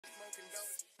smoking dope.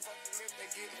 Fucking if they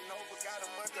getting over, got a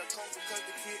month of coke because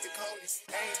the kid the coldest.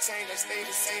 Ain't changed, I stay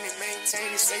the same and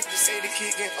maintain it. Safe to say the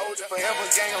kid getting older. Forever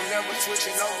gang, I'm never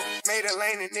switching over. Made a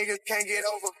lane and niggas can't get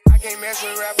over. I can't mess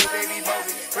with rappers, they be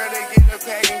bogus. Rather get the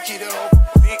pack and keep it open.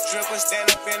 Big dripper, stand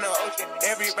up in the ocean.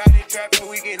 Everybody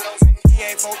trapping, we get lost. He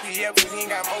ain't 4PF, but he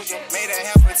ain't got motion. Made a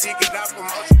half a ticket, not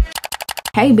promotion.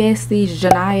 Hey besties,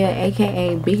 Jania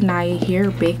aka Big Naya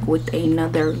here, back with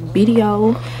another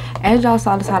video. As y'all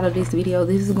saw the title of this video,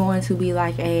 this is going to be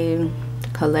like a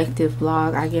collective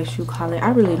vlog, I guess you call it.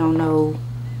 I really don't know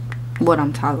what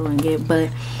I'm titling it, but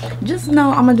just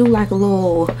know I'm gonna do like a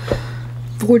little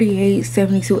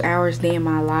 48-72 hours day in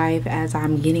my life as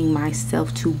I'm getting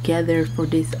myself together for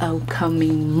this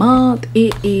upcoming month.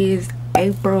 It is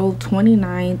April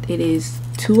 29th. It is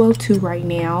 2:02 right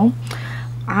now.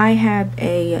 I have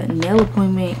a nail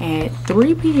appointment at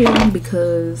 3 p.m.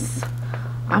 because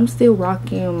I'm still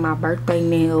rocking my birthday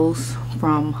nails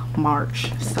from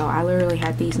March. So I literally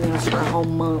had these nails for a whole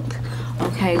month.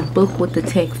 Okay, book with the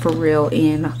tech for real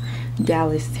in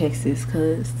Dallas, Texas,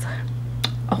 because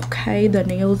okay, the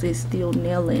nails is still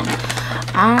nailing.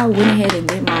 I went ahead and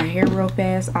did my hair real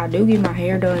fast. I do get my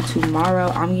hair done tomorrow.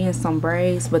 I'm getting some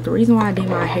braids, but the reason why I did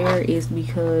my hair is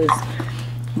because,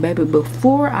 baby,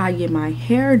 before I get my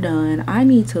hair done, I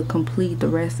need to complete the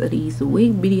rest of these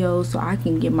wig videos so I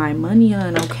can get my money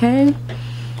on. Okay,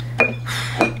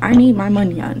 I need my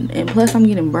money on, and plus I'm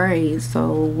getting braids,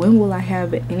 so when will I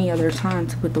have any other time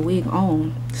to put the wig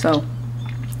on? So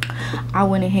I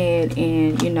went ahead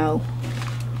and, you know,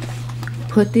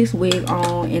 put this wig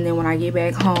on, and then when I get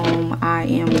back home I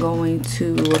am going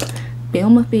to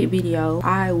film a fit video.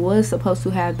 I was supposed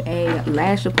to have a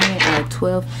lash appointment at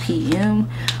 12 p.m.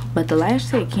 but the lash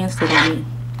tech canceled on me.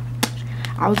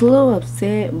 I was a little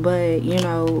upset, but you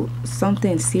know,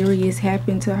 something serious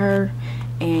happened to her,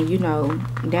 and you know,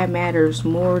 that matters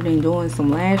more than doing some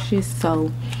lashes.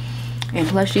 So, and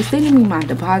plus she's sending me my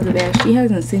deposit back. She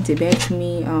hasn't sent it back to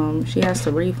me. She has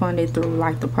to refund it through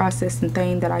like the processing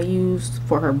thing that I used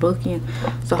for her booking,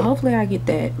 so hopefully I get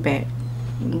that back.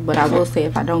 But I will say,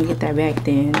 if I don't get that back,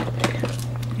 then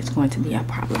it's going to be a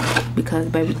problem, because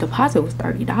baby, deposit was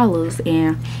 $30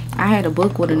 and I had a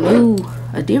book with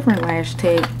a different lash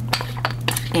tech,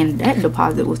 and that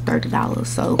deposit was $30.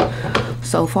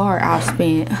 So far I've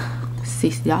spent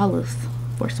 $60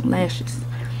 for some lashes,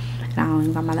 and I don't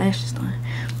even got my lashes done.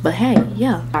 But hey,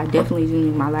 yeah, I definitely do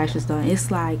need my lashes done. It's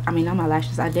like, I mean, not my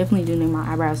lashes, I definitely do need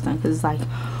my eyebrows done, because it's like,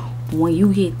 when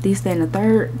you get this, that, and the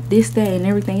third, this, that, and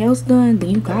everything else done, then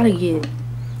you gotta get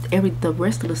the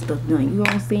rest of the stuff done. You know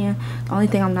what I'm saying? The only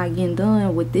thing I'm not getting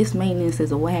done with this maintenance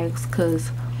is a wax,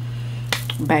 because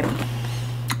baby,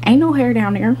 ain't no hair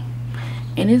down there,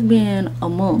 and it's been a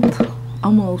month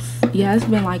almost. Yeah, it's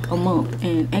been like a month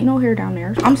and ain't no hair down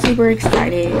there. I'm super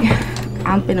excited.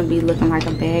 I'm finna be looking like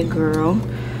a bad girl.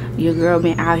 Your girl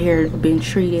been out here been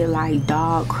treated like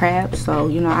dog crap, so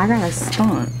you know, I gotta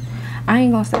stunt. I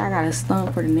ain't gonna say I gotta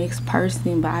stunt for the next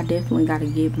person, but I definitely gotta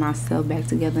get myself back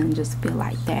together and just feel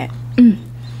like that.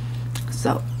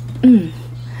 So and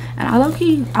I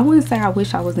low-key, I wouldn't say I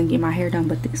wish I wasn't getting my hair done,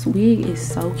 but this wig is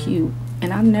so cute,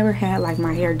 and I've never had like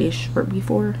my hair this short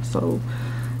before, so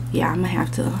yeah, I'm gonna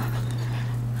have to.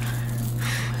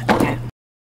 Okay,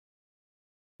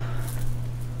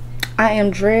 I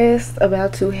am dressed,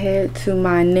 about to head to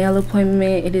my nail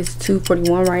appointment. It is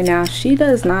 2:41 right now. She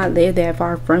does not live that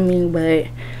far from me, but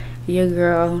your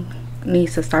girl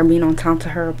needs to start being on time to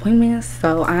her appointments.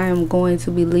 So I am going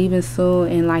to be leaving soon,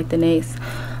 in like the next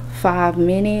 5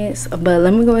 minutes. But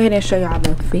let me go ahead and show y'all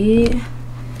the fit.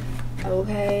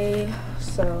 Okay,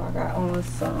 so I got on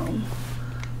some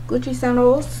Gucci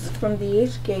sandals from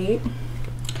DHgate.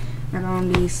 I got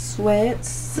on these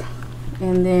sweats,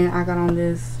 and then I got on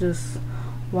this just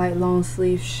white long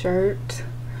sleeve shirt.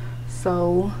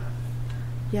 So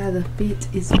yeah, the fit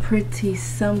is pretty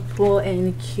simple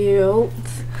and cute.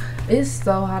 It's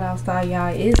so hot outside,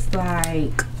 y'all. It's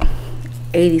like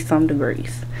 80 some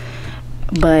degrees,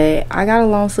 but I got a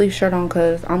long sleeve shirt on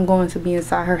because I'm going to be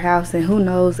inside her house, and who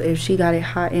knows if she got it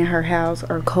hot in her house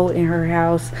or cold in her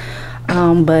house.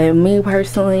 But me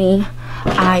personally,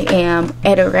 I am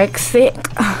anorexic.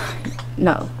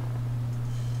 No,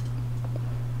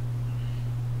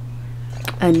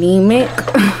 anemic.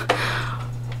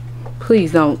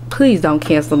 Please don't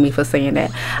cancel me for saying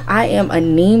that. I am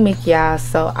anemic, y'all,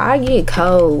 so I get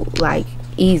cold like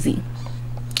easy.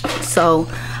 So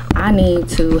I need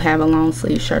to have a long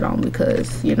sleeve shirt on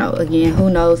because, you know, again, who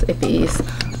knows if it is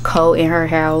cold in her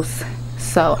house.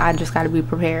 So I just got to be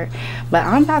prepared. But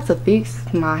I'm about to fix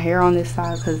my hair on this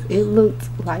side because it looked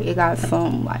like it got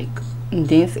some like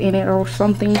dents in it or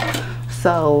something.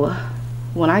 So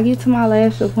when I get to my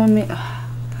lash appointment,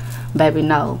 baby,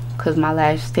 no, because my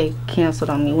lash tech canceled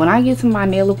on me. When I get to my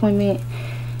nail appointment,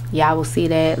 y'all will see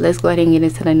that. Let's go ahead and get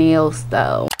into the nails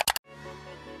though.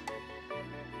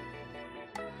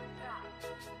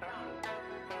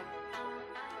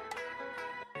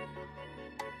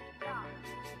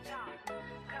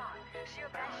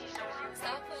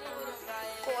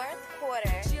 Fourth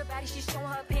quarter. She a baddie, she's showing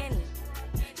her panties.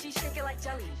 She shake it like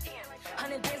jelly.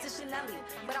 100 bands of Chanel,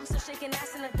 but I'm still shaking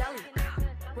ass in a deli.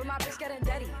 With my bitch getting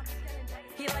dirty.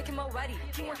 He like him already.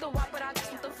 He want the wop, but I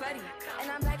just want the fatty.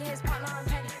 And I'm back in his partner, I'm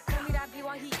petty. Call me that B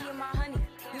while he eating my honey.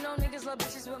 You know niggas love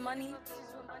bitches with money.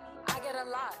 I get a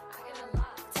lot.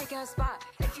 Taking a spot.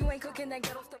 If you ain't cooking, then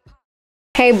get off the pot.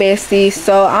 Hey besties,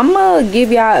 so I'm gonna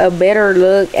give y'all a better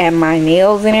look at my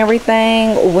nails and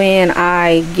everything when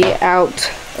I get out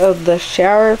of the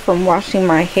shower from washing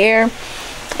my hair.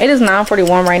 It is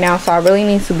 9:41 right now, so I really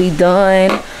need to be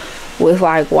done with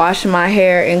like washing my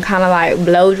hair and kind of like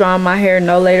blow drying my hair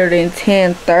no later than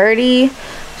 10:30.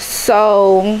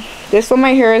 So this is what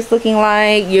my hair is looking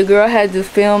like. Your girl had to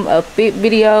film a fit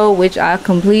video, which I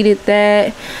completed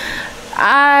that.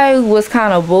 I was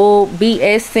kind of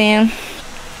BSing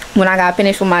when I got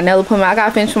finished with my nail appointment. I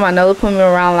got finished with my nail appointment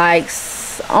around like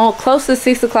close to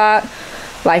 6 o'clock,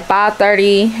 like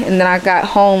 5:30, and then I got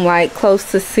home like close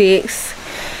to 6,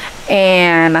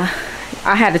 and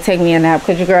I had to take me a nap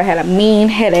because your girl had a mean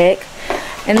headache.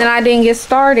 And then I didn't get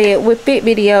started with fit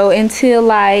video until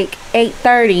like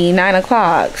 8:30, 9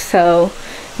 o'clock. So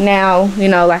now, you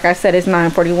know, like I said, it's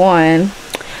 9:41.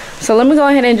 So let me go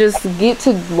ahead and just get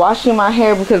to washing my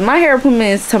hair because my hair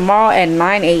appointment is tomorrow at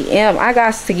 9 a.m. I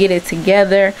got to get it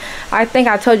together. I think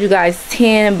I told you guys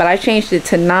 10, but I changed it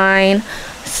to 9.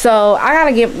 So I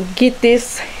gotta get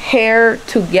this hair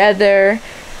together.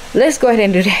 Let's go ahead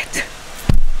and do that.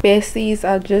 Besties,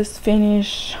 I just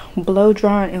finished blow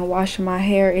drying and washing my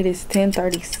hair. It is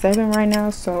 10:37 right now,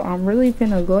 so I'm really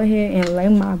gonna go ahead and lay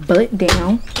my butt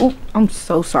down. Ooh, I'm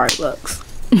so sorry, Lux.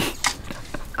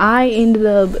 I ended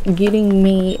up getting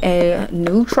me a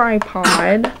new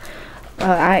tripod.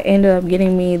 I ended up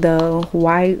getting me the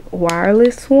white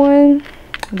wireless one,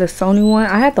 the Sony one.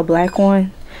 I had the black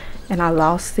one and I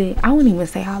lost it. I wouldn't even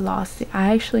say I lost it.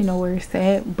 I actually know where it's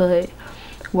at, but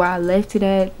where I left it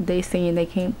at, they saying they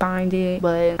can't find it.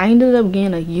 But I ended up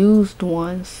getting a used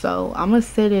one, so I'm gonna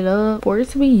set it up for it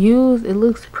to be used. It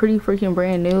looks pretty freaking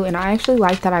brand new, and I actually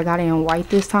like that I got it in white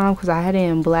this time because I had it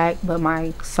in black, but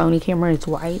my Sony camera is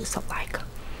white, so like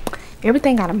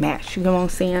everything gotta match, you know what I'm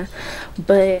saying?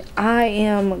 But I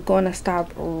am gonna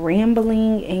stop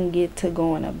rambling and get to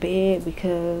going to bed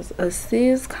because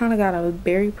sis kind of got a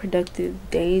very productive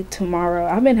day tomorrow.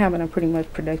 I've been having a pretty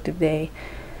much productive day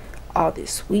all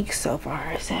this week so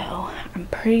far, so I'm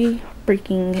pretty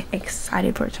freaking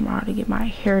excited for tomorrow to get my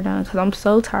hair done because I'm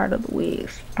so tired of the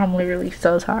wigs. I'm literally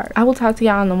so tired. I will talk to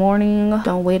y'all in the morning.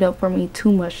 Don't wait up for me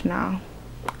too much now.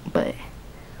 But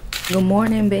good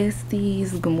morning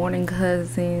besties, good morning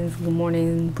cousins, good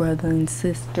morning brothers and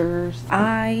sisters.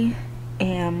 I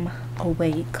am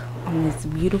awake on this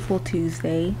beautiful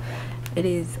Tuesday. It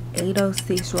is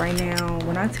 8:06 right now.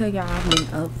 When I tell y'all I've been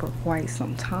up for quite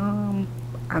some time,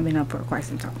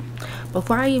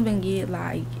 before I even get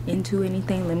like into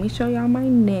anything, let me show y'all my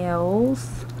nails.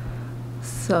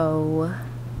 So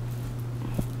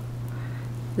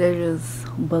they're just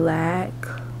black,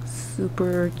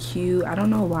 super cute. I don't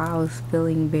know why I was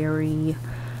feeling very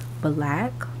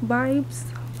black vibes,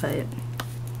 but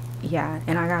yeah.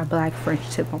 And I got black French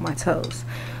tip on my toes.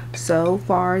 So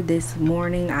far this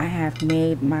morning I have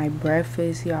made my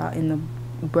breakfast, y'all, and the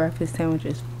breakfast sandwich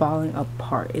is falling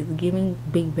apart. It's giving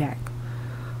big back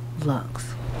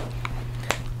Lux.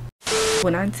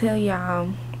 When I tell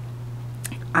y'all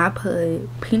I put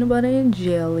peanut butter and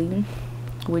jelly,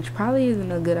 which probably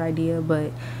isn't a good idea,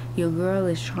 but your girl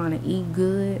is trying to eat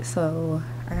good, so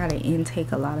I gotta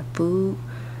intake a lot of food.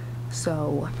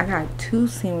 So I got 2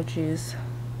 sandwiches,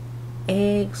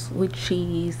 eggs with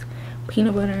cheese,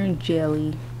 peanut butter and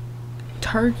jelly,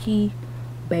 turkey,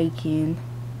 bacon,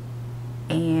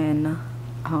 and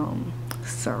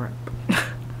syrup.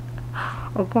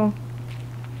 Okay,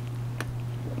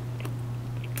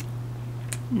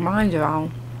 mind y'all,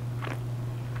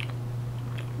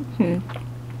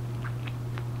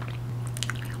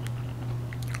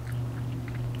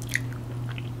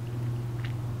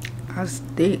 I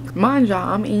stick. Mind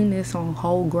y'all, I'm eating this on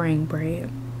whole grain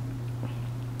bread,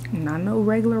 not no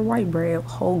regular white bread,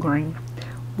 whole grain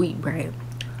wheat bread.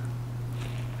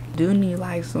 Do need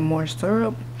like some more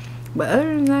syrup, but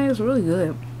other than that, it's really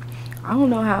good. I don't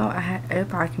know how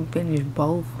if I can finish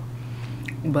both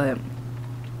but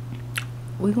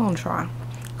we gonna try,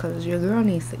 because your girl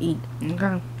needs to eat.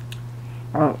 Okay.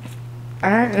 I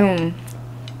am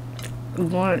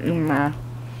going to eat my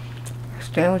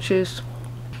sandwiches.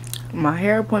 My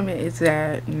hair appointment is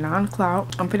at 9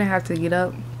 o'clock. I'm gonna have to get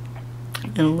up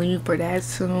and leave for that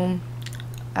soon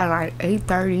at like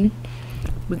 8:30,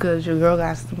 because your girl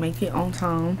got to make it on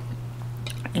time,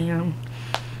 and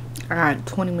I got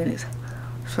 20 minutes.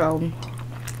 So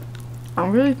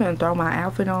I'm really gonna throw my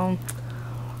outfit on,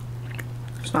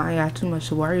 so I ain't got too much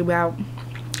to worry about.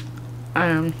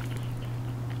 I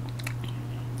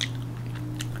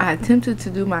attempted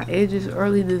to do my edges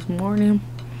early this morning,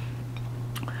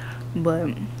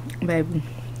 but baby,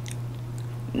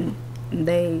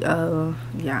 they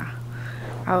yeah,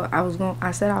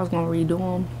 I said I was gonna redo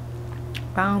them,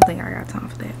 but I don't think I got time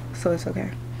for that, so it's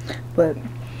okay. But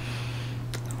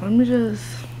let me just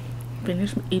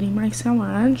finish eating my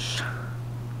sandwich.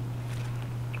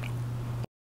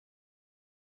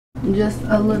 Just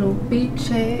a little fit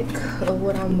check of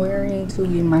what I'm wearing to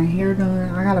get my hair done.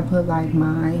 I gotta put like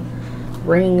my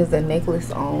rings and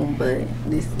necklace on, but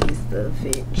this is the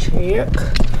fit check.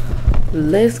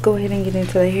 Let's go ahead and get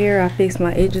into the hair. I fixed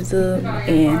my edges up,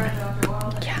 and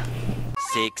yeah.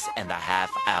 6.5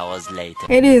 hours later.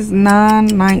 It is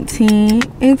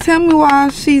 9:19, and tell me why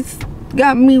she's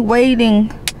got me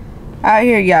waiting out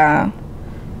here, y'all.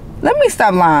 Let me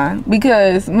stop lying,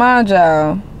 because mind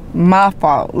y'all, my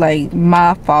fault, like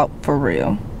my fault for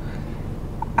real.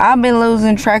 I've been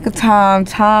losing track of time.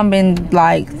 Time been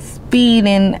like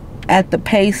speeding at the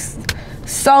pace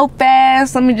so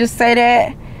fast. Let me just say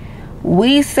that.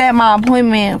 We set my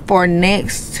appointment for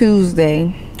next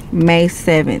Tuesday, May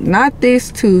 7th. Not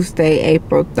this Tuesday,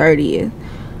 April 30th.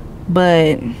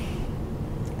 But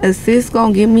Assist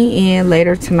gonna get me in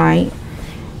later tonight.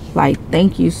 Like,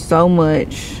 thank you so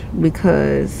much,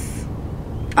 because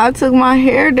I took my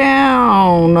hair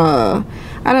down.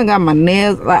 I done got my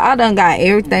nails, like I done got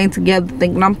everything together,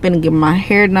 thinking I'm finna get my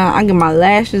hair done. I get my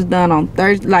lashes done on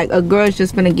Thursday. Like a girl's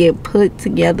just finna get put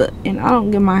together, and I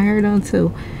don't get my hair done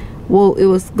too. Well, it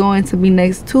was going to be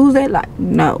next Tuesday. Like,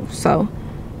 no. So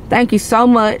thank you so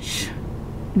much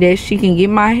that she can get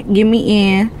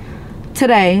me in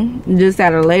today, just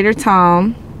at a later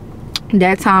time.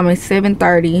 That time is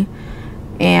 7:30.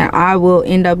 And I will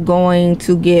end up going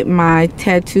to get my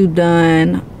tattoo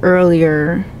done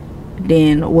earlier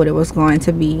than what it was going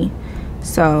to be.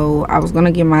 So I was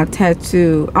gonna get my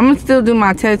tattoo. I'm gonna still do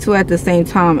my tattoo at the same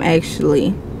time,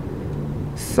 actually.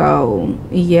 So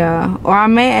yeah, or I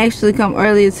may actually come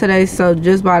earlier today, so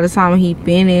just by the time he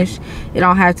finished, it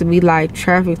don't have to be like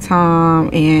traffic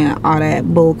time and all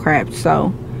that bull crap.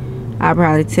 So I'll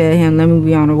probably tell him, let me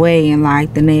be on the way in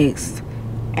like the next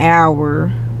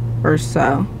hour or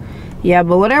so. Yeah,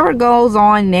 but whatever goes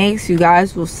on next, you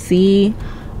guys will see.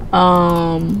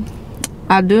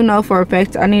 I do know for a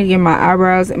fact I need to get my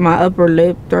eyebrows and my upper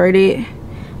lip threaded,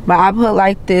 but I put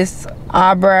like this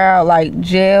eyebrow like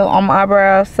gel on my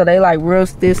eyebrows, so they like real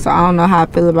stiff. So I don't know how I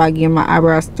feel about getting my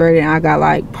eyebrows threaded, and I got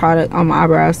like product on my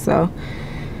eyebrows, so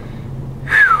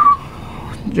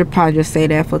you'll probably just say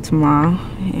that for tomorrow.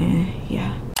 And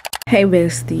yeah, hey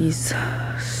besties,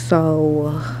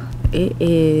 so it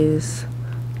is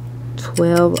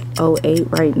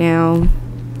 12:08 right now.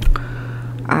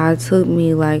 I took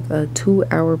me like a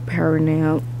 2-hour power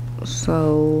nap,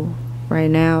 so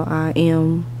right now I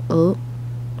am up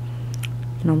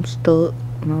and I'm stuck.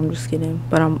 No, I'm just kidding,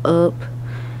 but I'm up,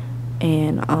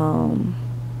 and I'm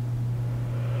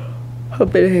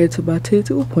gonna head to my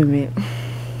tattoo appointment.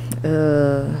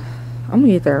 I'm gonna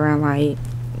get there around like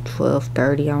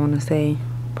 12:30, I want to say,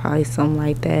 probably something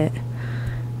like that.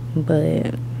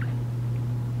 But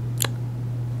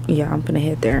yeah, I'm gonna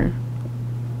head there.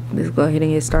 Let's go ahead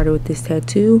and get started with this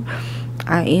tattoo.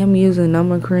 I am using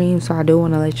numbing cream, so I do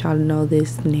want to let y'all know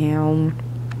this now.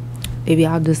 If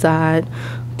y'all decide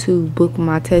to book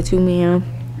my tattoo man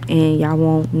and y'all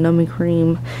want numbing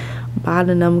cream, buy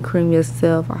the numbing cream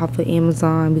yourself off of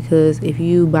Amazon, because if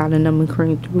you buy the numbing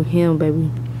cream through him, baby,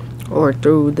 or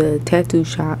through the tattoo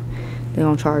shop, they're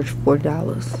gonna charge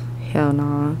 $40. Hell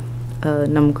nah.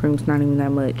 Numbing cream's not even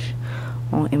that much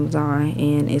on Amazon,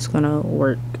 and it's gonna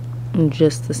work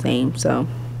just the same. So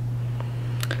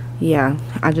yeah,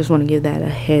 I just want to give that a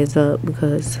heads up,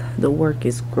 because the work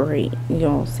is great. You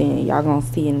know what I'm saying? Y'all gonna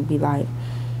see it and be like,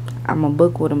 I'm gonna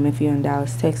book with them if you're in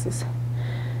Dallas, Texas.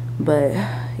 But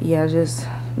yeah, just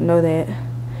know that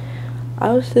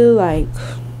I was still like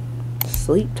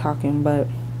sleep talking, but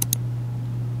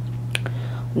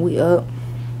we up,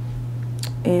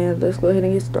 and let's go ahead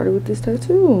and get started with this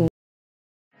tattoo.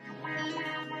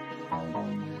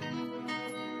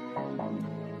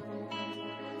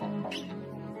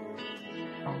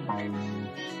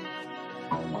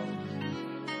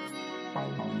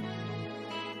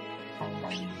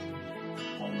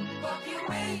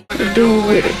 Do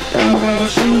with it.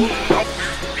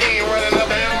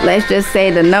 Let's just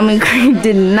say the numbing cream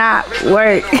did not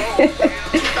work.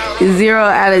 0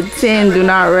 out of 10. Do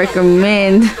not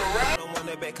recommend.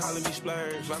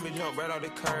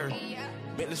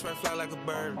 Fly like a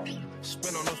bird.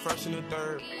 Spin on the first and the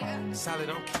third. Solid,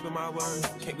 I'm keeping my word.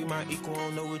 Can't be my equal, I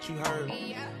don't know what you heard.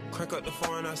 Crank up the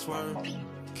foreign, I swear.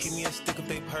 Keep me a stick if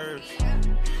they purge.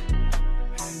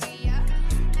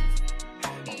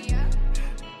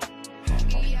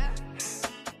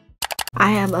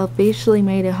 I have officially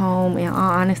made it home, and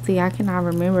honestly I cannot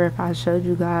remember if I showed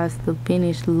you guys the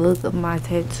finished look of my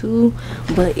tattoo,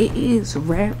 but it is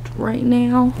wrapped right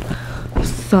now.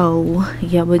 So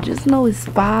yeah, but just know it's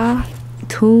fire.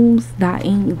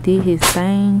 Tombs.ink did his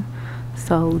thing,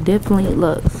 so definitely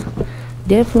looks,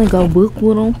 definitely go book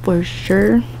with him for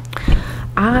sure.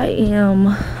 I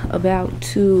am about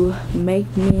to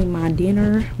make me my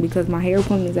dinner because my hair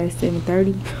appointment is at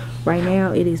 7:30. Right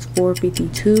now it is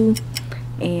 4:52,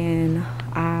 and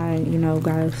I, you know,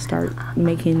 gotta start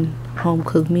making home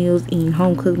cooked meals, eating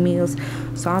home cooked meals.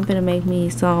 So I'm gonna make me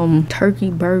some turkey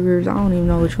burgers. I don't even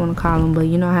know what you want to call them, but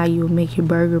you know how you would make your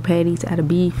burger patties out of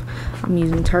beef. I'm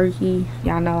using turkey.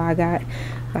 Y'all know I got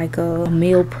like a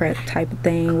meal prep type of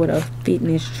thing with a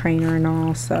fitness trainer and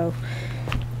all. So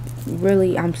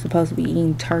really I'm supposed to be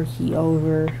eating turkey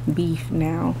over beef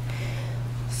now.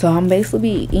 So I'm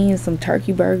basically eating some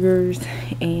turkey burgers,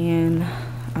 and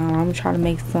I'm trying to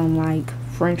make some like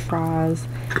french fries.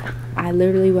 I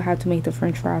literally will have to make the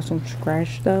french fries from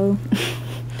scratch though.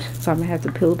 So I'm gonna have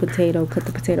to peel a potato, cut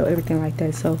the potato, everything like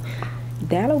that. So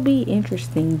that'll be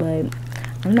interesting, but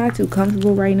I'm not too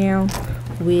comfortable right now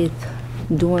with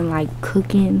doing like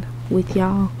cooking with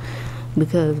y'all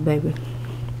because baby,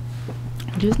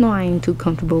 just know I ain't too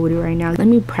comfortable with it right now. Let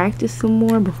me practice some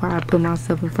more before I put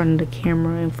myself in front of the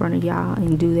camera in front of y'all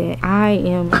and do that. I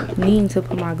am needing to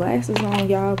put my glasses on,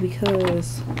 y'all,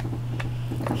 because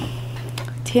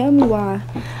tell me why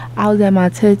I was at my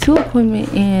tattoo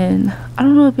appointment and I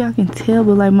don't know if y'all can tell,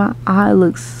 but like my eye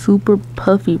looks super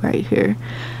puffy right here.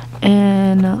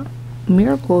 And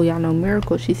Miracle, y'all know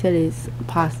Miracle, she said it's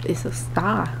a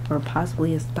star or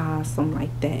possibly a star, something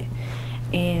like that.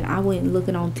 And I went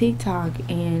looking on TikTok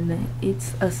and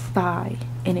it's a sty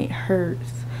and it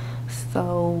hurts.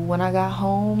 So when I got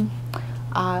home,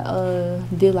 I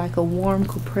did like a warm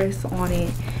compress on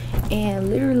it, and I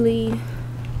literally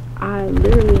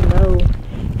know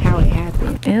how it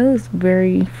happened. And it was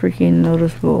very freaking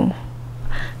noticeable.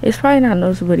 It's probably not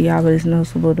noticeable to y'all, but it's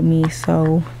noticeable to me.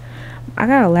 So I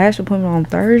got a lash appointment on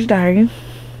Thursday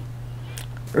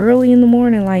early in the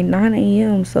morning, like 9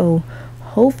 a.m. So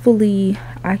hopefully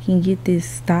I can get this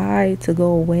sty to go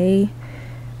away.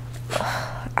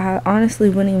 I honestly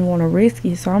wouldn't even want to risk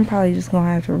it, so I'm probably just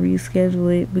gonna have to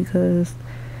reschedule it because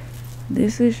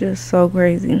this is just so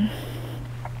crazy.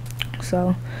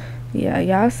 So yeah,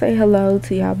 y'all say hello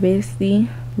to y'all bestie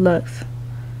Lux.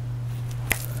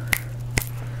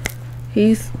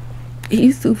 He's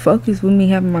too focused with me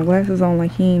having my glasses on,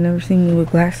 like he ain't never seen me with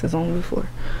glasses on before.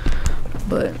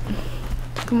 But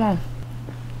come on.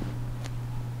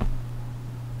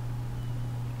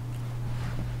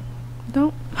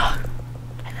 Don't.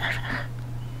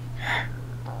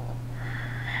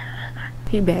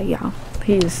 He bad, y'all.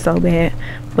 He is so bad.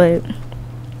 But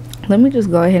let me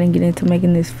just go ahead and get into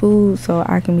making this food so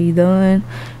I can be done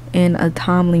in a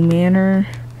timely manner.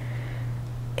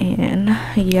 And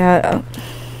yeah.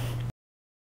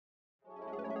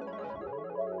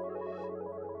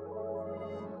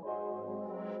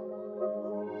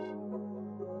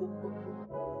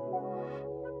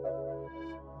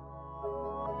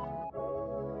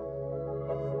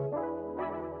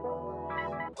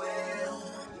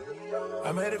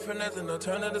 I made it for nothing, no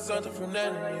turn into something from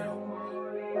nothing.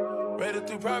 Made it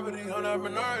through property, on our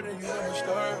minority, you know my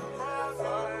story.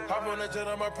 Hop on the jet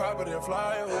on my property and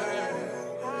fly away.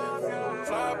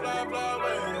 Fly, fly, fly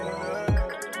away.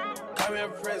 Call me a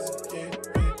president,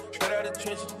 yeah. Straight out of the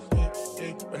trenches,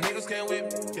 yeah. My niggas can't with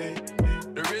me, yeah.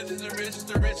 The richest, the richest,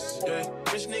 the richest, yeah.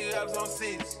 Rich nigga got us on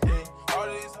six, yeah. All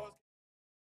of these hoes.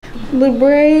 The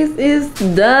braids is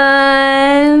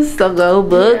done, so go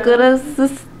book with a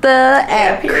sister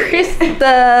at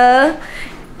Krista.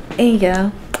 And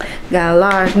yeah, got a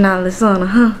large knotless on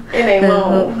her, huh? It ain't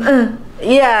long.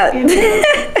 Yeah,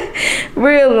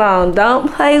 real long.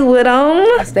 Don't play with them.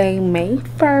 Wednesday, May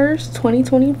 1st,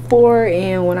 2024,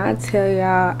 and when I tell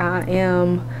y'all I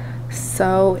am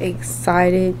so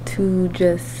excited to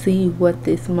just see what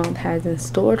this month has in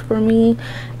store for me.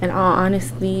 And all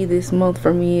honesty, this month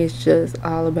for me is just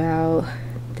all about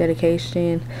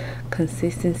dedication,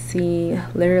 consistency,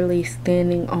 literally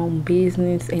standing on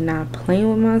business and not playing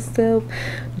with myself.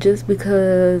 Just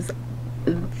because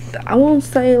I won't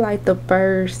say like the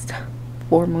first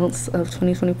 4 months of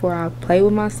 2024 I played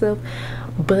with myself,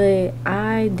 but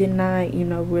I did not, you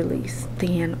know, really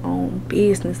stand on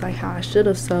business like how I should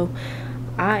have. So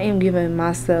I am giving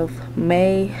myself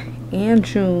May and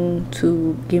June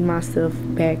to get myself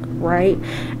back right,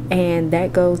 and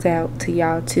that goes out to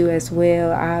y'all too as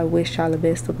well. I wish y'all the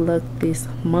best of luck this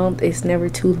month. It's never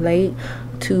too late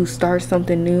to start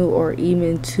something new, or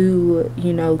even to,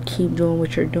 you know, keep doing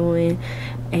what you're doing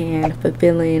and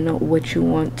fulfilling what you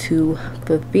want to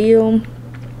fulfill.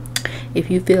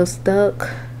 If you feel stuck,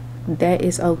 that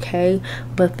is okay,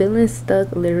 but feeling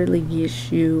stuck literally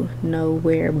gets you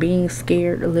nowhere. Being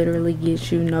scared literally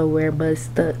gets you nowhere but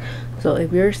stuck. So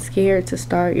if you're scared to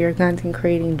start your content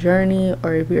creating journey,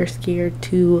 or if you're scared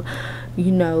to,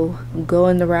 you know, go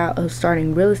in the route of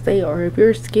starting real estate, or if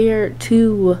you're scared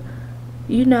to,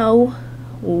 you know,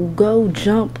 go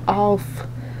jump off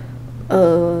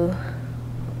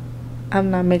I'm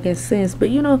not making sense, but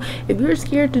you know, if you're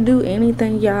scared to do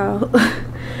anything, y'all,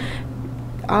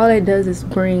 all it does is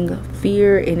bring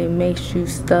fear, and it makes you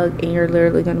stuck, and you're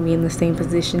literally going to be in the same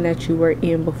position that you were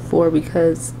in before.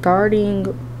 Because starting,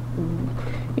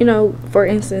 you know, for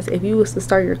instance, if you was to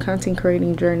start your content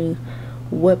creating journey,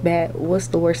 what's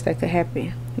the worst that could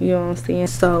happen? You know what I'm saying?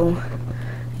 So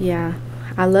yeah,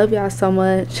 I love y'all so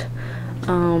much.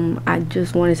 I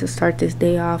just wanted to start this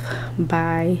day off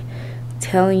by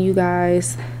telling you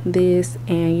guys this,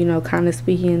 and you know, kind of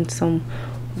speaking some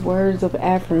words of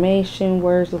affirmation,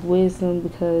 words of wisdom,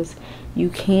 because you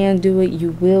can do it,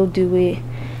 you will do it.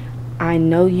 I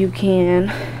know you can.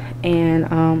 And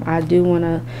I do want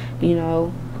to, you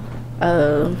know,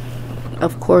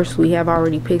 of course we have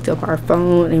already picked up our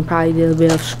phone and probably did a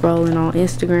bit of scrolling on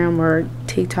Instagram or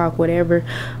TikTok, whatever.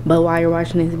 But while you're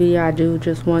watching this video, I do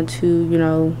just want to, you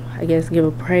know, I guess give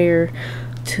a prayer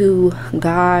to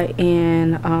God,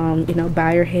 and you know, bow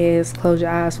your heads, close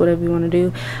your eyes, whatever you want to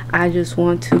do. I just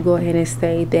want to go ahead and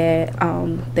say that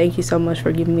thank you so much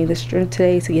for giving me the strength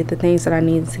today to get the things that I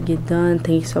needed to get done.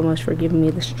 Thank you so much for giving me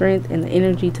the strength and the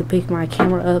energy to pick my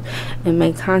camera up and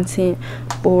make content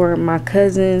for my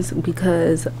cousins,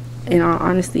 because in all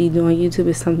honesty, doing YouTube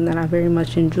is something that I very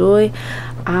much enjoy.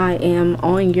 I am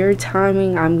on your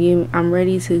timing. I'm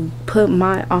ready to put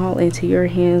my all into your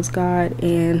hands, God,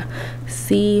 and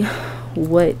see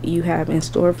what you have in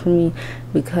store for me,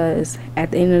 because at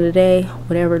the end of the day,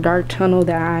 whatever dark tunnel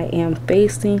that I am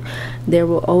facing, there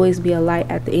will always be a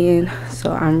light at the end.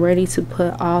 So I'm ready to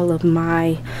put all of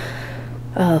my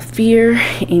fear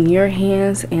in your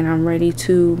hands, and I'm ready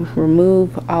to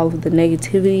remove all of the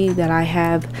negativity that I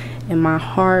have in my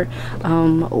heart.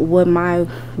 What my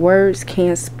words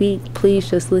can't speak, please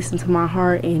just listen to my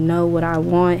heart and know what I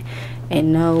want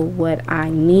and know what I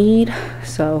need.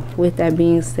 So with that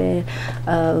being said,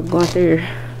 going through your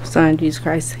son Jesus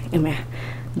Christ, amen.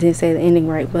 Didn't say the ending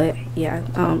right, but yeah,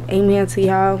 amen to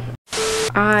y'all.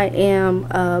 I am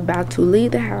about to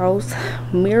leave the house.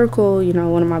 Miracle, you know,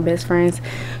 one of my best friends,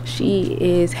 she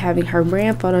is having her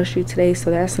brand photo shoot today,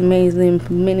 so that's amazing.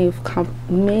 Plenty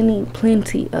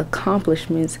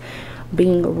accomplishments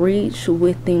being reached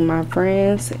within my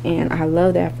friends, and I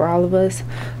love that for all of us.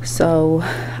 So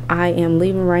I am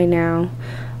leaving right now.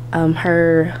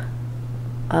 Her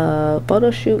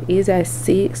photo shoot is at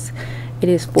 6. It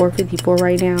is 4:54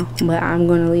 right now, but I'm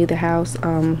going to leave the house.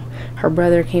 Her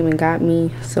brother came and got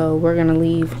me, so we're going to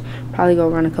leave, probably go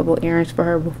run a couple errands for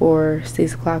her before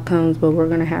 6 o'clock comes, but we're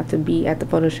going to have to be at the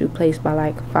photo shoot place by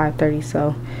like 5:30.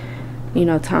 So, you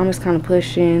know, time is kind of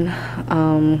pushing.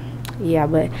 Yeah,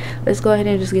 but let's go ahead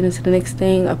and just get into the next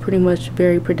thing. A pretty much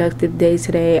very productive day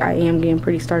today. I am getting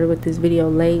pretty started with this video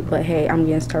late, but hey, I'm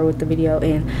getting started with the video,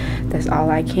 and that's all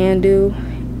I can do.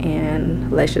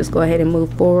 And let's just go ahead and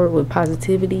move forward with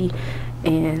positivity.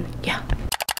 And yeah,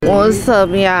 what's up,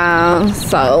 y'all?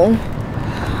 So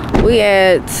we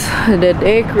at the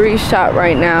bakery shop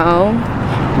right now.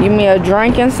 Give me a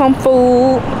drink and some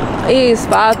food. It is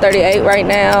 5:38 right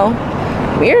now.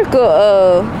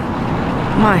 Miracle,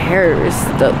 my hair is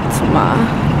stuck to my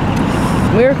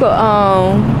Miracle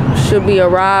should be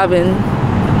arriving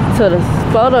to the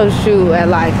photo shoot at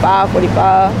like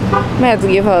 5:45. I'm gonna have to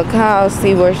give her a call,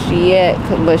 see where she at,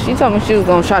 but she told me she was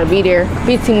gonna try to be there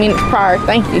 15 minutes prior,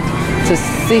 thank you, to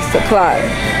 6 o'clock.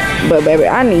 But baby,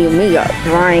 I need me a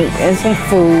drink and some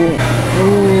food.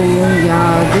 Ooh,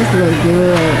 y'all, this look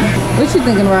good. What you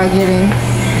thinking about getting?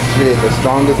 Shit, the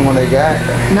strongest one they got.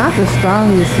 Not the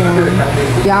strongest one.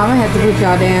 Y'all, I'm gonna have to put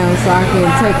y'all down so I can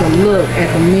take a look at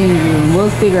the menu and we'll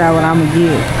figure out what I'm gonna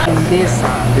get. And this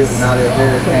size. This not a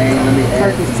hurricane. Let me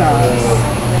add perfect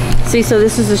size. See, so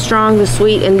this is the strong, the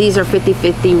sweet, and these are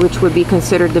 50-50, which would be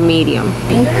considered the medium.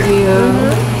 Thank you.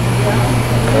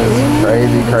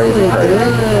 That's crazy.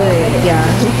 Good. Yeah,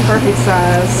 perfect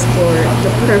size for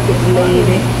the perfect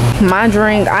lady. My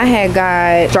drink, I had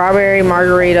got strawberry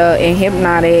margarita and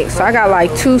hypnotic. So I got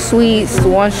like 2 sweets,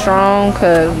 1 strong,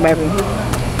 cause baby.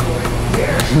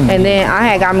 And then I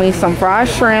had got me some fried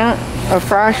shrimp, a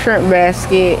fried shrimp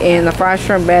basket, and the fried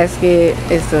shrimp basket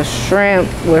is the shrimp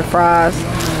with fries.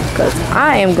 Cause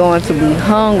I am going to be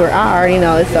hungry. I already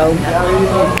know it, so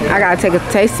I gotta take a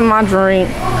taste of my drink.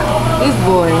 This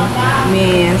boy,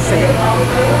 man, said.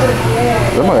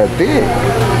 That mother thick.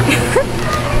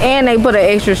 And they put an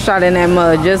extra shot in that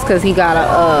mug just cause he got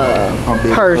a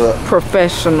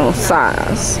professional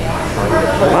size.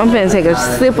 I'm finna take a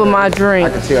sip of my drink.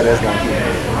 I can tell that's gonna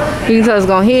hit. You can tell it's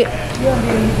gonna hit.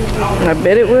 I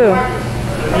bet it will.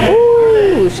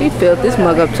 Ooh, she filled this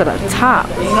mug up to the top.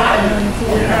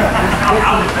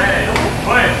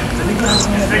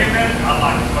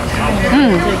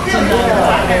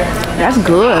 That's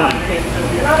good.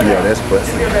 Yeah, that's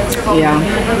pussy. Yeah,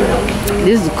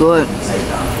 this is good.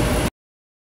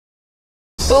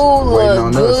 Food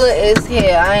look good as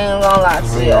hell. I ain't gonna lie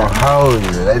to you. Hold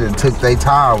you. They done took their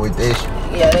time with this.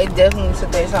 Yeah, they definitely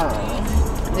took their time.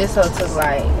 This one took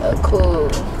like a cool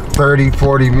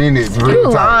 30-40 minutes. You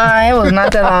lying. It was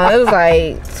not that long. It was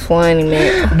like 20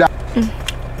 minutes.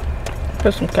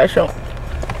 Put some ketchup.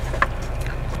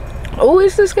 Oh,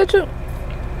 is this ketchup?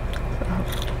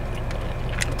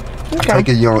 Okay. Take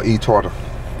it, you don't eat tartar.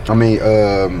 I mean,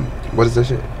 what is that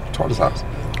shit? Tartar sauce.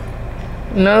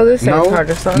 No, this ain't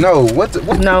tartar sauce. No, what?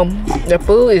 No, the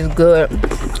food is good.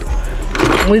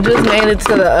 We just made it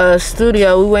to the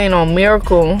studio. We waiting on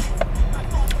Miracle.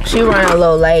 She running a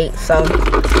little late, so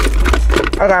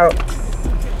I got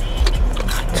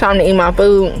time to eat my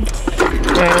food.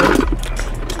 And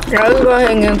yeah, let's go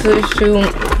ahead and get into this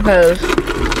shoot because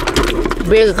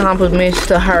big accomplishments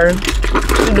to her.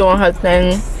 She's doing her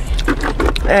thing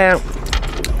and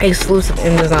exclusive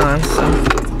in design. So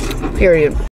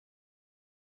period.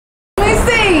 Let me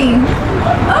see.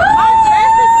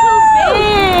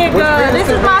 This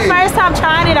is my first time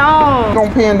trying it on.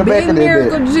 Don't pee in the back of that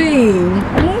Miracle G.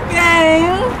 Okay.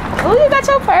 Oh, you got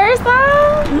your first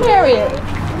on? Period.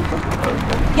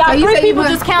 Y'all, So 3 people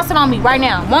just canceled on me right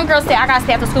now. One girl said I got to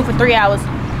stay after school for 3 hours.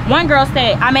 One girl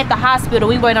said I'm at the hospital.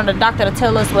 We wait on the doctor to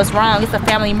tell us what's wrong. It's a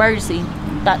family emergency.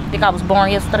 I think I was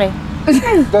born yesterday.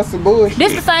 That's some bullshit.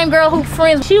 This the same girl who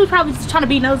friends. She was probably just trying to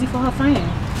be nosy for her friend.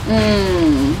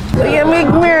 Yeah, make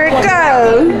Miracle.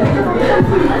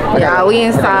 Yeah, we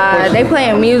inside. They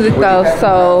playing music though,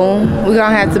 so we're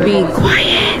gonna have to be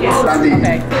quiet.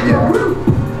 Okay.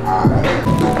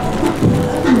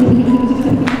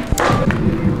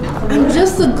 I'm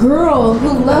just a girl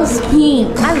who loves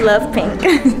pink. I love pink.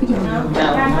 Don't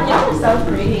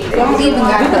even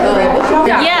got the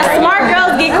Yeah, smart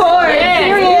girls get caught.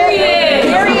 Period.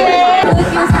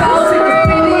 Looking so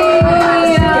pretty.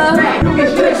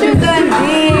 What you done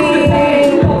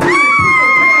did?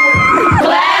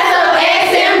 Class of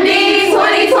XMD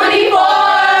 2024.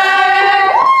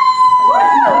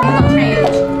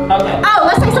 Okay. Oh,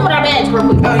 let's take some of our bags real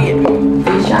quick. Oh yeah.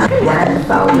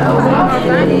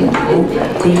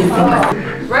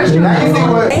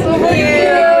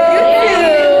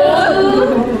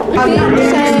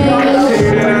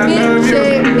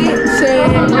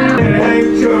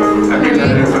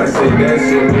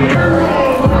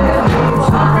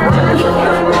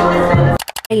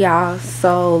 Hey y'all,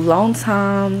 so long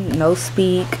time no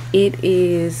speak. It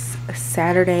is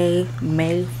Saturday,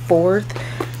 May 4th.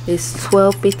 It's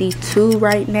 12:52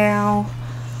 right now.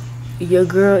 Your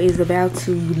girl is about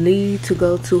to leave to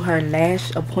go to her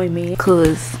lash appointment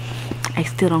because I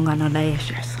still don't got no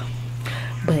lashes,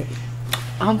 but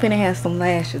I'm finna have some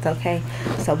lashes, okay?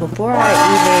 So before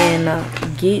I even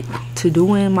get to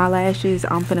doing my lashes,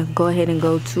 I'm finna go ahead and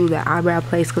go to the eyebrow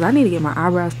place because I need to get my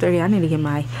eyebrows threaded. I need to get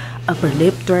my upper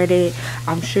lip threaded.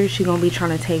 I'm sure she's gonna be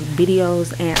trying to take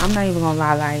videos, and I'm not even gonna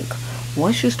lie, like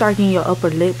once you start getting your upper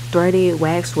lip threaded,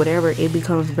 waxed, whatever, it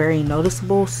becomes very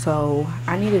noticeable. So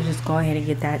I need to just go ahead and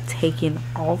get that taken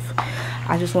off.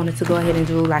 I just wanted to go ahead and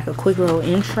do like a quick little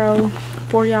intro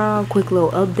for y'all, quick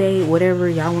little update, whatever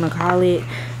y'all want to call it,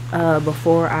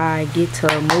 before I get to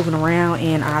moving around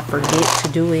and I forget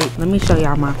to do it. Let me show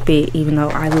y'all my fit, even though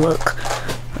I look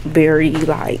very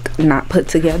like not put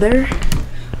together.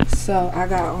 So So I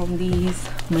got on these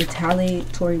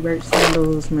metallic Tory Burch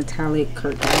sandals, metallic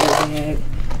Kurt Geiger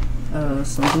bag,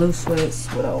 some blue sweats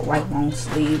with a white long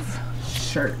sleeve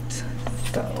shirt.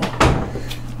 So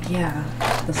yeah,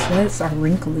 the sweats are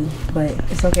wrinkly, but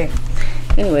it's okay.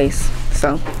 Anyways,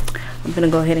 so I'm gonna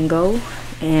go ahead and go,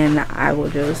 and I will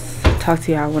just talk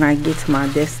to y'all when I get to my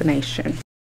destination.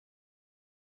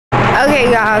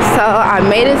 Okay guys, so I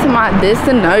made it to my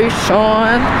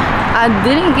destination. I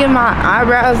didn't get my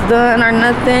eyebrows done or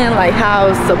nothing like how I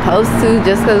was supposed to,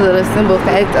 just because of the simple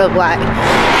fact of like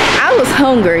I was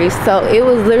hungry, so it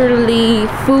was literally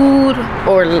food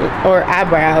or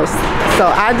eyebrows. So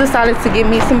I decided to get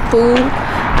me some food.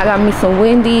 I got me some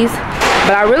Wendy's,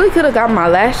 but I really could have got my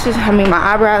lashes,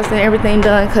 my eyebrows and everything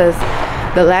done, because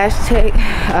the lash check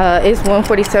is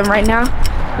 $147 right now.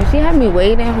 And she had me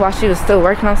waiting while she was still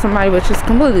working on somebody, which is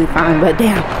completely fine, but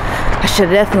damn, I should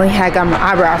definitely have got my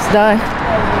eyebrows done.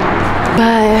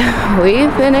 But we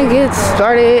finna get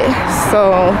started,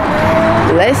 so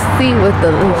let's see what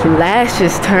the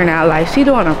lashes turn out like. She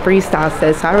doing a freestyle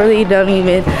set, so I really don't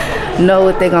even know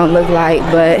what they're gonna look like,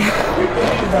 but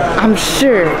I'm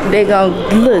sure they're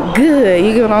gonna look good,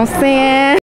 you get what I'm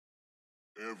saying?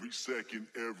 Every second,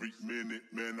 every minute,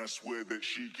 man, I swear that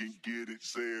she can get it.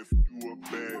 Say if you a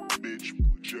bad bitch,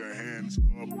 put your hands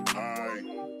up high,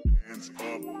 hands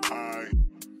up high,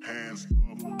 hands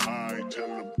up high. Tell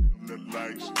them dim the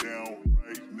lights down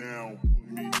right now.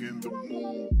 Put me in the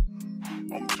mood.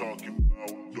 I'm talking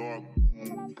about dark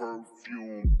room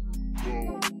perfume.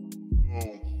 Go,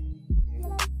 go.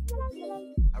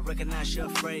 I recognize your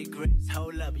fragrance.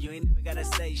 Hold up, you ain't never gotta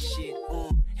say shit.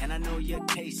 And I know your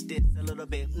taste is a little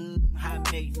bit high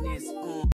maintenance.